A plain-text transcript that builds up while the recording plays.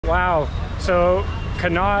Wow. So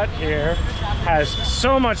Connaught here has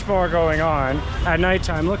so much more going on at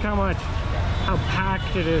nighttime. Look how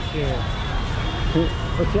packed it is here.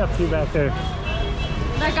 What's he up to back there?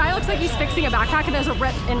 That guy looks like he's fixing a backpack and there's a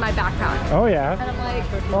rip in my backpack. Oh yeah. And I'm like,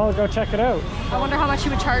 well, go check it out. I wonder how much he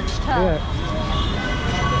would charge to... Yeah.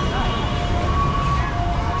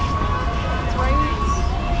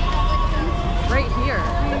 It's right here.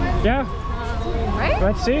 Yeah. Right?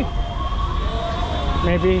 Let's see.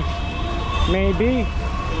 Maybe. I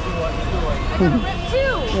got a rip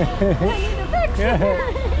too. I need a fix.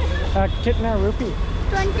 Yeah. Kitna rupee.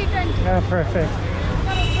 20. Oh, perfect.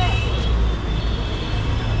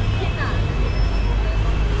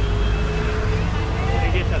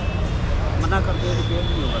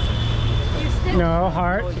 No,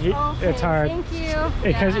 hard. It's hard. Thank you.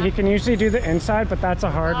 Because he can usually do the inside, but that's a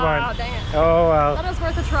hard one. Oh, dang it. Oh, well. That was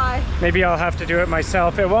worth a try. Maybe I'll have to do it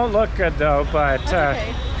myself. It won't look good though, but... That's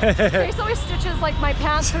okay. Grace always stitches like my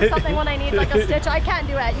pants or something when I need like a stitch. I can't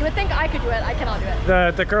do it. You would think I could do it. I cannot do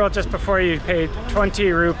it. The girl just before you paid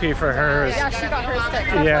 20 rupee for hers. Yeah, she got hers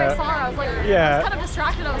fixed. That's why I saw her. I was like, I was kind of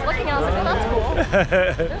distracted. I was looking and I was like, oh, that's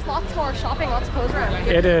cool. There's lots more shopping, lots of clothes around.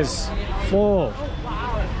 It is full. Oh,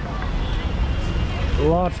 wow.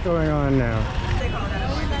 Lots going on now.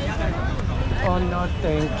 Oh no,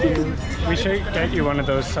 thank you. We should get you one of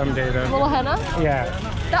those someday A then. little henna? Yeah.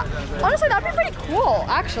 Honestly, that'd be pretty cool,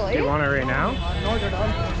 actually. Do you want it right now?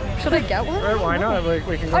 Should I get one? Right, why not?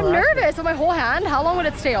 We can go I'm after. nervous with my whole hand. How long would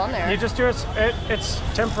it stay on there? You just do it. It's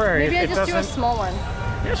temporary. Maybe I just do a small one.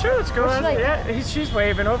 Yeah, sure. Let's go. Yeah, she's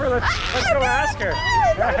waving over. Let's go ask her.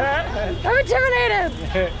 I'm intimidated.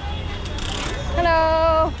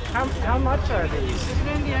 Hello. How much are these?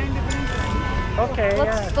 Okay.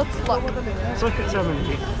 Let's look. Let's look at some of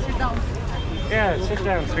these. Sit down. Yeah, sit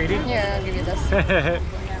down, sweetie. Here, I'll give you this.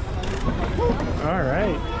 All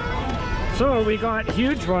right. So we got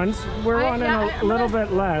huge ones. We're on a little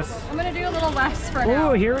bit less. I'm gonna do a little less for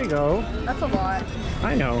now. Oh, here we go. That's a lot.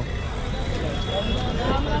 I know.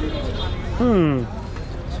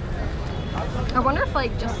 I wonder if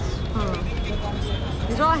like just.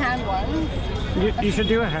 These are all hand ones. You should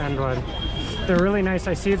do a hand one. They're really nice.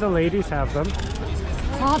 I see the ladies have them.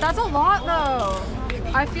 Oh, that's a lot though.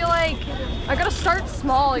 I feel like I gotta start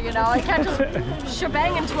small, you know? I can't just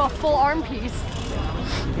shebang into a full arm piece.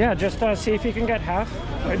 Yeah, just see if you can get half.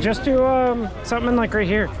 Just do something like right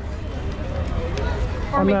here.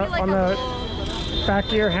 Or on maybe the, like on the back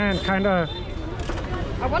of your hand, kind of.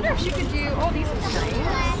 I wonder if she could do, oh, these are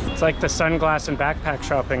nice. It's like the sunglass and backpack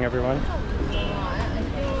shopping, everyone.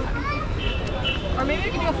 Or maybe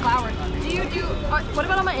we can do a flower. Do you do, what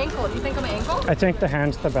about on my ankle? Do you think on my ankle? I think the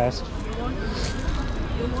hand's the best.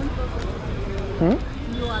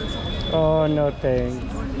 Oh, no thanks.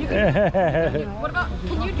 You can, what about,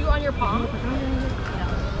 can you do on your palm?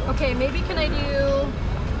 Okay, maybe can I do,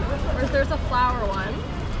 or if there's a flower one.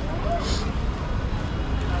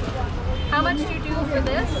 How much do you do for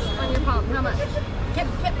this on your palm? How much?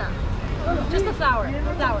 Kitna. Just the flower.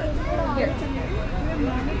 Flower. Here.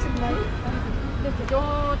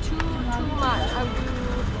 Oh, too much. I would do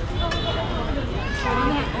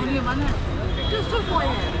only one hand. Just a one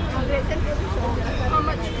hand. How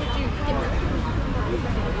much could you give me?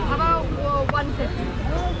 How about 150?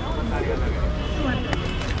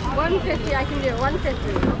 150 I can do.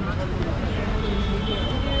 150.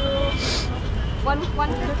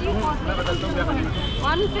 150?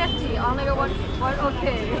 150. Only go one.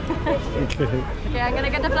 Okay. Okay, I'm gonna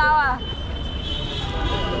get the flower.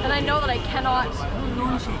 And I know that I cannot.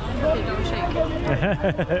 Don't shake. Okay, don't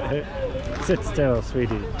shake. Sit still,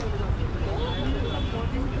 sweetie.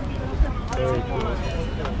 Very cool.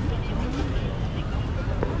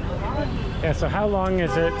 Yeah, so how long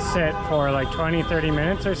is it sit for? Like 20, 30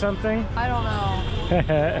 minutes or something? I don't know.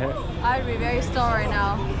 I'd be very still right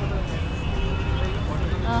now.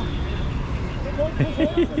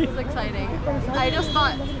 This is exciting. I just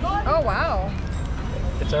thought, oh wow.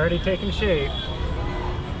 It's already taken shape.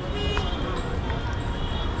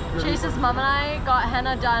 Chase's mom and I got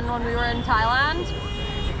henna done when we were in Thailand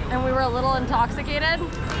and we were a little intoxicated.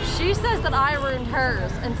 She says that I ruined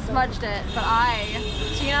hers and smudged it, but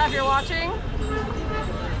Tina, if you're watching,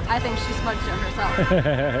 I think she smudged it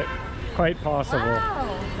herself. Quite possible.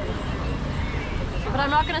 Wow. But I'm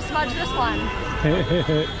not gonna smudge this one.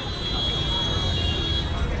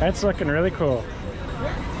 That's looking really cool.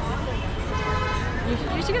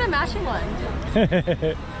 You should get a matching one.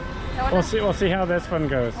 We'll see how this one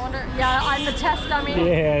goes. Yeah, I'm the test dummy.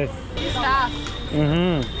 Yes. He's fast.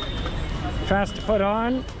 Fast to put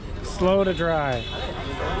on, slow to dry.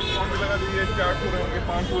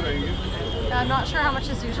 I'm not sure how much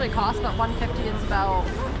this usually costs, but 150 is about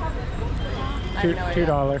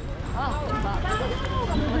 $2.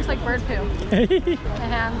 Oh, $2. Looks like bird poo. My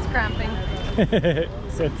hand's cramping.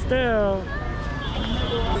 Sit still.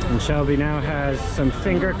 And Shelby now has some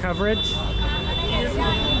finger coverage.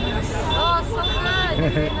 Oh, so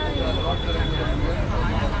good.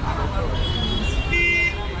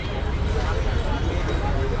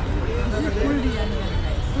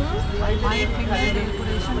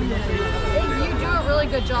 You do a really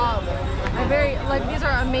good job. These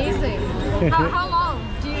are amazing. How long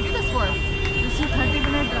do you do this for? This is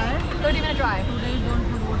 30-minute drive. 30-minute drive. Today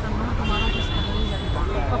don't put water, no, tomorrow just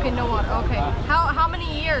water. Okay, no water. Okay. How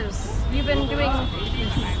many years you've been doing?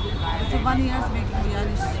 It's 1 year making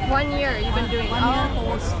biryani. 1 year you've been doing. 1 year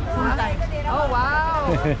course, full time. Oh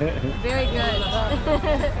wow. Very good. I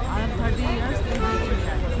am 30 years making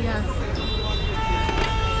biryani. Yes.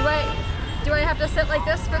 Do I have to sit like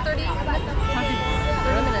this for 30 minutes? 30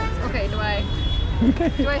 minutes. Okay, do I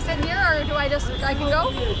sit here or do I can go?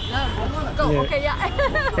 Yeah. Go, Yeah. okay,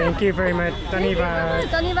 yeah. Thank you very much. Dhanyavad.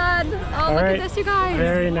 Dhanyavad. Oh, look right. at this, you guys.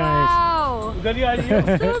 Very nice. Wow.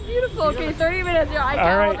 So beautiful. Okay, 30 minutes. Yeah, I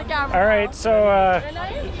can't hold the camera. All right. So Very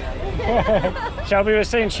nice. Shelby was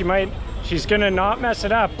saying she's gonna not mess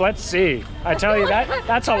it up. Let's see. I tell you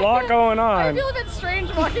that's a lot going I on. feel a bit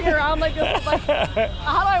strange walking around like this. Like,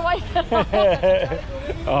 how do I wipe it off? I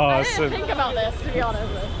Awesome. didn't think about this, to be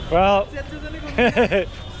honest. Well,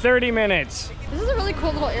 30 minutes. This is a really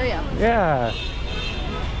cool little area. Yeah.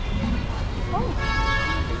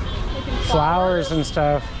 Oh. Making Flowers and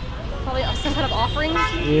stuff. Probably some kind of offerings.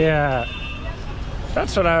 Yeah.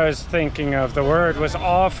 That's what I was thinking of. The word was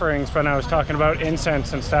offerings when I was talking about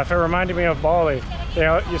incense and stuff. It reminded me of Bali. They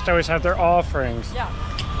used to always have their offerings. Yeah.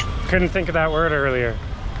 Couldn't think of that word earlier.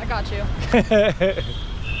 I got you.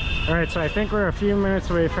 All right, so I think we're a few minutes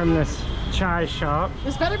away from this chai shop.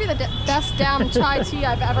 This better be the best damn chai tea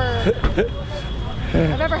I've ever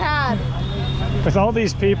had. With all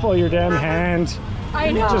these people, your damn hand I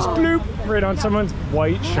know. just bloop right on someone's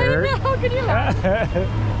white shirt. I know. Can you imagine?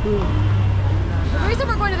 The reason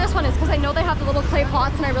we're going to this one is because I know they have the little clay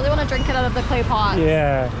pots and I really want to drink it out of the clay pot.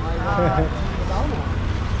 Yeah.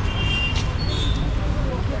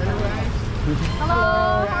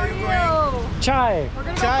 Hello, how are you? Chai. We're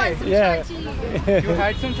gonna go Chai. find some Yeah. chai tea. You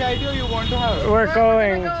had some chai tea or you want to have? We're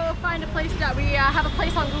going. We're gonna go find a place that we have a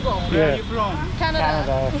place on Google. Where Yeah. are you from? Canada.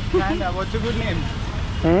 Canada. Canada. What's your good name?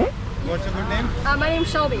 Hmm? What's your good name? My name's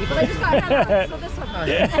Shelby, but I just got Henna, so this one. What's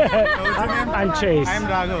your name? I'm Chase. I'm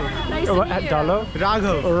Raghav. Nice to meet you. Dalo?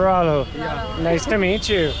 Raghav. Ralo. Yeah. Nice to meet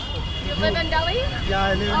you. You live in Delhi? Yeah,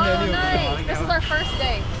 I live in Oh, Delhi. nice. This is our first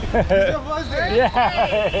day. This is your first day? Yeah.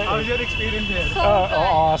 How's your experience here? So Oh, good.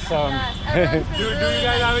 awesome. Yes, everyone's been Do you really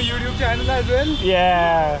guys have a YouTube channel as well?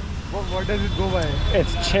 Yeah. What does it go by?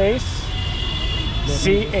 It's Chase.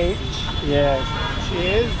 CH. Yeah.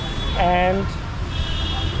 Chase. And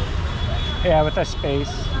yeah, with a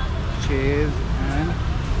space. Chase and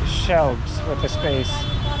Shelbs with a space.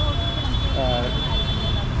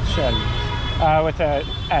 Shelbs. With a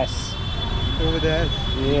S. over there.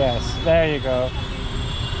 Yes. There you go.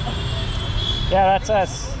 Yeah, that's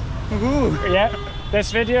us. Woohoo! Yeah.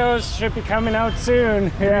 This video should be coming out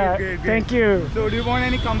soon. Yeah. Great. Thank you. So do you want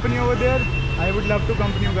any company over there? I would love to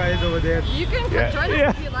accompany you guys over there. You can come Yeah. join us Yeah.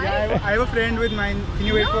 if you like. Yeah, I have a friend with mine. Can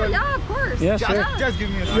you wait No, for? yeah, of course. Yeah, Just, sure. just give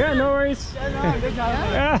me a second. Yeah, no worries. Yeah, no, just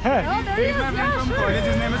have a- Oh, there he He's is. my friend Yeah, from sure. college.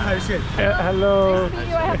 His name is Harshit. Hello. Nice to meet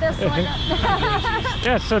you. I have this one.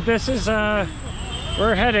 Yeah, so this is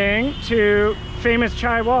we're heading to famous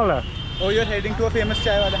chai wala. Oh, you're heading to a famous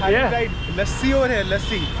chai wala. Have Yeah. you tried lassi over here?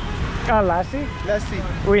 Lassi. Lassi? Lassi.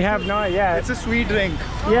 We have not yet. It's a sweet drink.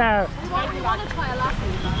 Yeah, We want to try a lassi.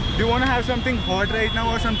 Do you want to have something hot right now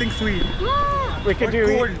or something sweet? we could Or do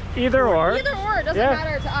cold. either or. Either or, it doesn't Yeah.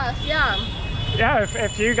 matter to us. Yeah. Yeah,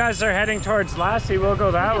 if you guys are heading towards Lassi, we'll go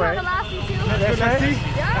that You way. have a lassi too? This go way? Lassi?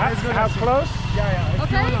 Yeah. Let's go How lassi. close? Yeah.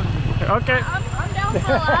 Okay. Okay. I'm down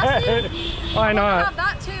for a lassi. Why I not? have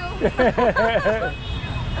that too.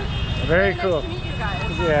 Very Nice cool. to meet you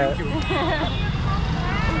guys. Yeah.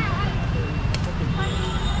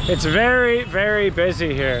 It's very, very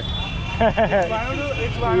busy here.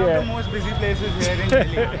 It's one of Yeah. the most busy places here in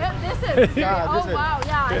Delhi. Yeah, this is. Yeah, oh this is. wow,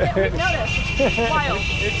 yeah. We've noticed. Wild.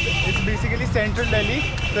 It's basically central Delhi,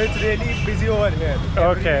 so it's really busy over here.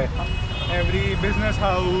 Okay. Every business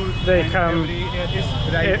house. They and come- Every, is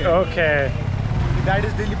right here. Okay. That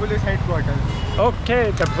is Delhi Police headquarters.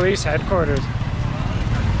 Okay, the police headquarters.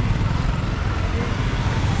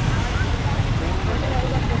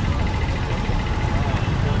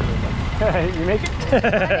 You make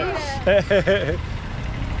it?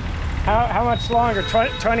 How much longer?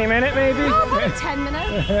 20 minute maybe? Oh, about 10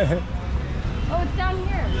 minutes. Oh, it's down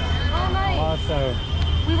here. Oh, nice. Awesome.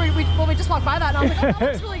 We just walked by that and I was like, oh, that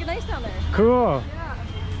looks really nice down there. Cool. Yeah.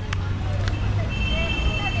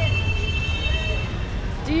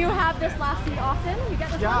 Do you have this Lassi often? You get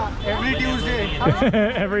this one? Every Tuesday.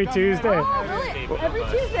 Every Tuesday. Oh, really? Every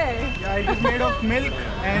Tuesday? Yeah, it is made of milk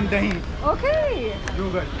and dahi. Okay.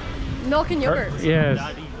 Yogurt. Milk and yogurt. Yes.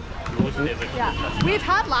 Yeah. We've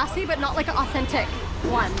had Lassi, but not like an authentic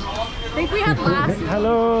one. I think we had Lassi.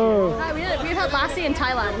 Hello. We've had Lassi in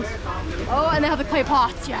Thailand. Oh, and they have the clay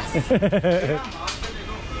pots, yes.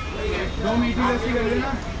 Oh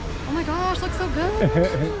my gosh, looks so good.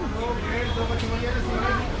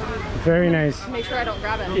 Very nice. Make sure I don't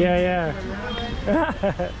grab it. Yeah.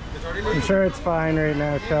 I'm sure it's fine right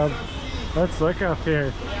now, Shelb. Let's look up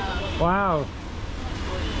here. Wow.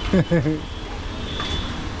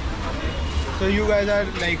 So you guys are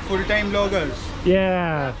like full-time vloggers?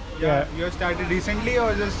 Yeah. You have started recently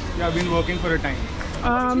or just you have been working for a time?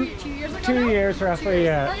 2 years ago 2 now? years roughly,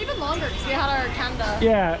 yeah. Or even longer, because we had our Canada.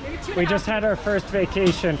 Yeah, Maybe 2.5 we just had our first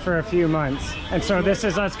vacation for a few months. And so this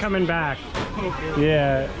is us coming back.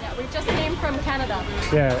 Yeah. Yeah, we just came from Canada.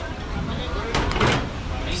 Yeah.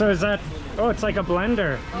 So is that, oh, it's like a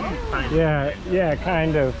blender. Oh. Yeah,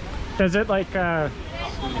 kind of. Does it like, yeah.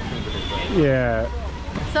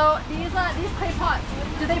 So these clay pots,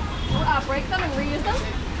 do they break them and reuse them?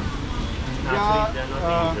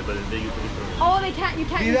 Oh, they can't. You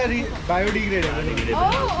can't. These are biodegradable.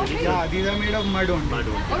 Oh, okay. Yeah, these are made of mud only.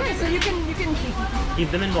 Okay, so you can Keep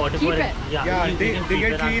them in water Keep for it. Yeah, they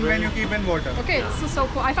get clean when you keep in water. Okay, this is so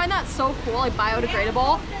cool. I find that so cool, like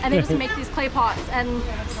biodegradable, and they just make these clay pots and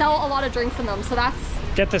sell a lot of drinks in them. So that's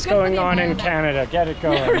Get this good for going the on in environment. Canada. Get it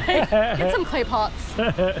going. Right? Get some clay pots.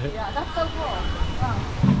 Yeah, that's so cool. Wow.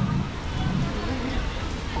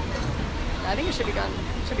 I think it should be good.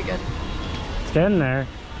 It should be good. It's getting there.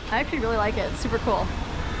 I actually really like it. It's super cool.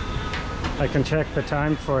 I can check the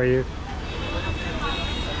time for you.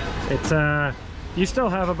 It's you still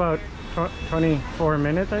have about 24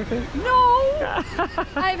 minutes, I think. No!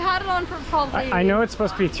 I've had it on for probably... I know it's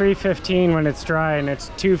supposed to be 3:15 when it's dry, and it's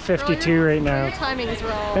 2:52 right now. Your timing's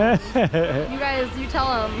wrong. You guys, you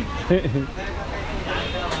tell them.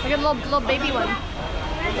 Like a little baby one.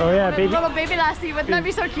 Oh yeah, baby. Little baby Lassi. Wouldn't that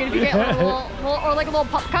be so cute if you get a little or like a little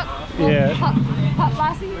pup cup? Yeah. Pup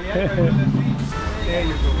Lassi.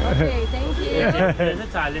 Okay, thank you. There's a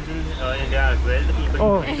challenge in India as well. The people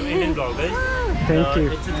Oh. Indian bloggers. Thank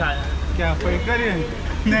you. It's a challenge. क्या फर्क करें?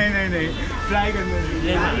 नहीं try करने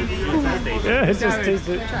Yeah, just taste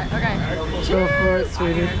it. Try. Okay. Go for it,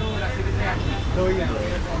 sweetie.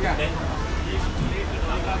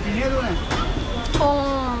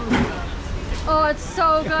 Oh, it's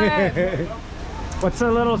so good. What's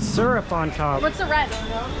the little syrup on top? What's the red?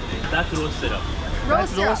 That's rose syrup.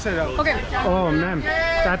 Rose rose syrup. Okay. Oh man,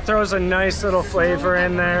 that throws a nice little flavor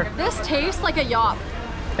in there. This tastes like a yop.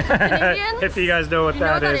 Canadians, If you guys know what you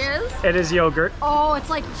know that what is. that is? It is yogurt. Oh, it's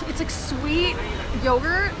like sweet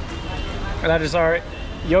yogurt. That is our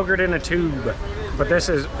yogurt in a tube, but this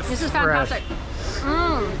is This is fresh. fantastic.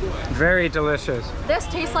 Very delicious. This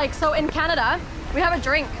tastes like, so in Canada, we have a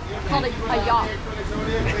drink called a yop.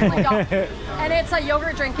 A yop. And it's a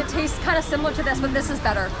yogurt drink. It tastes kind of similar to this, but this is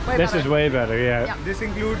better. Way This better. is way better, yeah. Yeah. This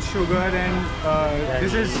includes sugar and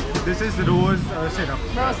this is rose syrup.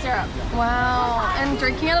 Rose syrup. Wow. And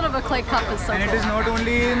drinking it out of a clay cup is so And cool. it is not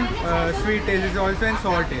only in sweet taste, it's also in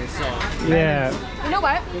sour taste. So Yeah, You know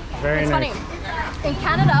what? very It's nice. funny. In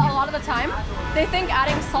Canada, a lot of the time, they think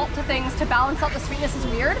adding salt to things to balance out the sweetness is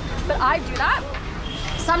weird, but I do that.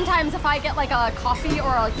 Sometimes if I get like a coffee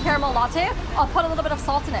or a caramel latte, I'll put a little bit of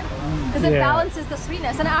salt in it because it Yeah. balances the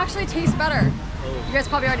sweetness and it actually tastes better. You guys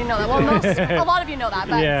probably already know that. Well, a lot of you know that,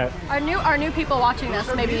 but Yeah. our new people watching this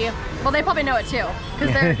maybe, well, they probably know it too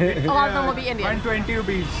because a lot of them will be Indian. 120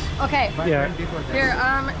 rupees. Okay. Yeah. 120 for that. Here,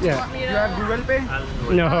 do you Yeah. want me You have to? Google Pay?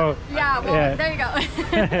 No. Yeah. Well, Yeah. there you go.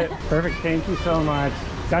 Perfect, thank you so much.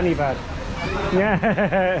 Dhanyavad.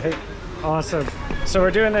 Yeah, awesome. So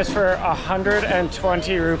we're doing this for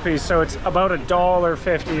 120 rupees, so it's about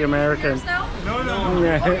 $1.50 American. Yours now? No.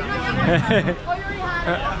 Yeah. Oh, you already had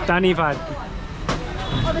it. Dhanyavad.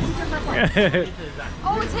 Oh, this is your first one.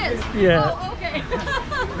 Oh, it's his. Yeah. Oh, okay.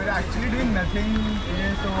 We're actually doing nothing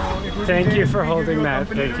here, so it would be Thank great you if for we give holding you a that.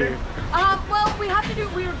 company Thank today. you. Well, we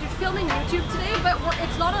were filming YouTube today, but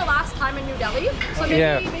it's not our last time in New Delhi. So maybe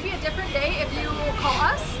Yeah. maybe a different day if you call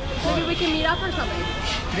us, maybe we can meet up or something.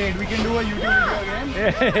 Great, we can do a YouTube video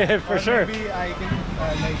again. For Or sure. Maybe I can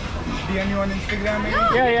DM you on Instagram maybe?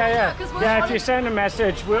 Yeah. 'cause we're Yeah, if on you it. send a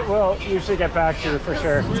message, we'll usually get back to you for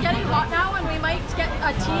sure. It's getting hot now, and we might get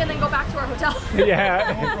a tea and then go back to our hotel.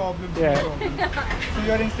 Yeah. No problem. Yeah. No problem. So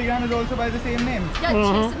your Instagram is also by the same name? Yeah,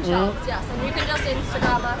 Chase and Shelbs, yes. And you can just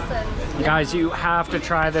Instagram us and Guys, you have to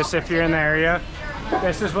try this if you're in the area.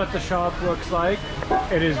 This is what the shop looks like.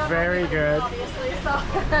 It is very good. obviously, so.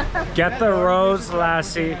 Get the rose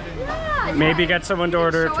lassi. Yeah, Maybe yeah. get someone to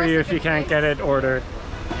order it for you if you can't get it ordered.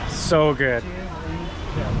 So good.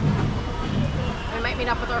 We might meet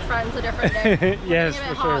up with our friends a different day. Yes, It's for getting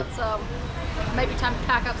a bit sure. hot, so it might be time to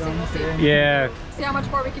pack up soon. We'll see. Yeah. See how much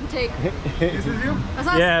more we can take. This is you? That's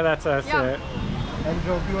us. Yeah, that's us. Yeah. Yeah. I'll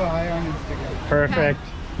drop you a hi on Instagram. Perfect.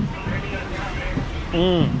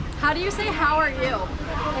 How do you say how are you?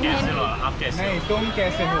 In Hindi. आप कैसे नहीं, तुम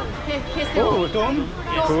कैसे हो? Kaise ho? तुम?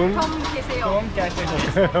 Tum. Tom kaise ho? तुम कैसे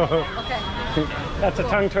हो? Okay. That's a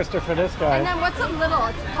tongue twister for this And guy. then what's a little?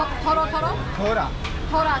 It's toro toro? थोड़ा.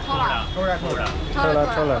 Tora. थोड़ा. Tora.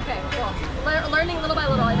 Tola. Okay, cool. Learning little by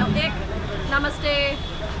little. I know ik, namaste.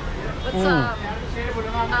 What's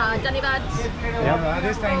Dhanyavad? Yep.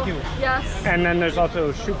 This thank you. Yes. And then there's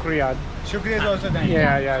also shukriya. Shukriya is also thank you.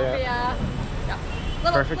 Yeah. Yeah.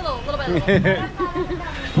 Little, Perfect. little by little.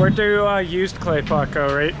 Where do used clay pot go?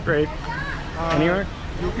 Right anywhere?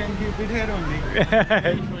 You can keep it here only.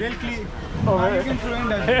 They'll clean. Over. You can throw in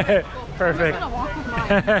that. Perfect. I'm gonna walk with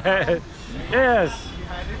mine. Yes.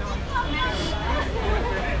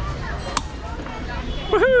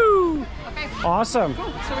 Woohoo! Okay. Awesome. So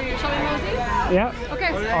shall we mosey? Yeah.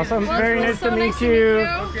 Okay. Awesome. Well, Very it nice was to so meet nice to you. meet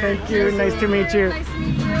you. Thank you. Nice to meet you. Nice to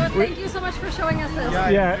meet you. Thank you so much for showing us this.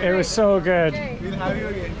 Yeah, it was so good. Okay. We'll have you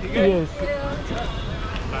again. Okay? Yes. Thank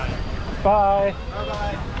you. Bye.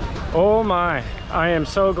 Bye-bye. Oh my. I am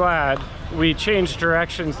so glad we changed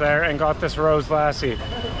directions there and got this rose lassi.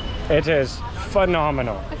 It is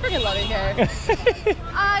phenomenal. I freaking love it here.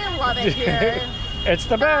 I love it here. It's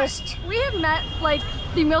the best. We have met like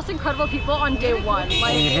the most incredible people on day one.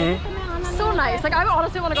 Like so nice. Like I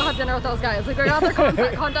honestly want to go have dinner with those guys. Like I got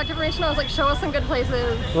their contact information. I was like, show us some good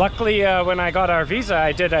places. Luckily, when I got our visa,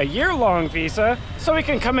 I did a year-long visa, so we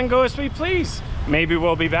can come and go as we please. Maybe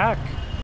we'll be back.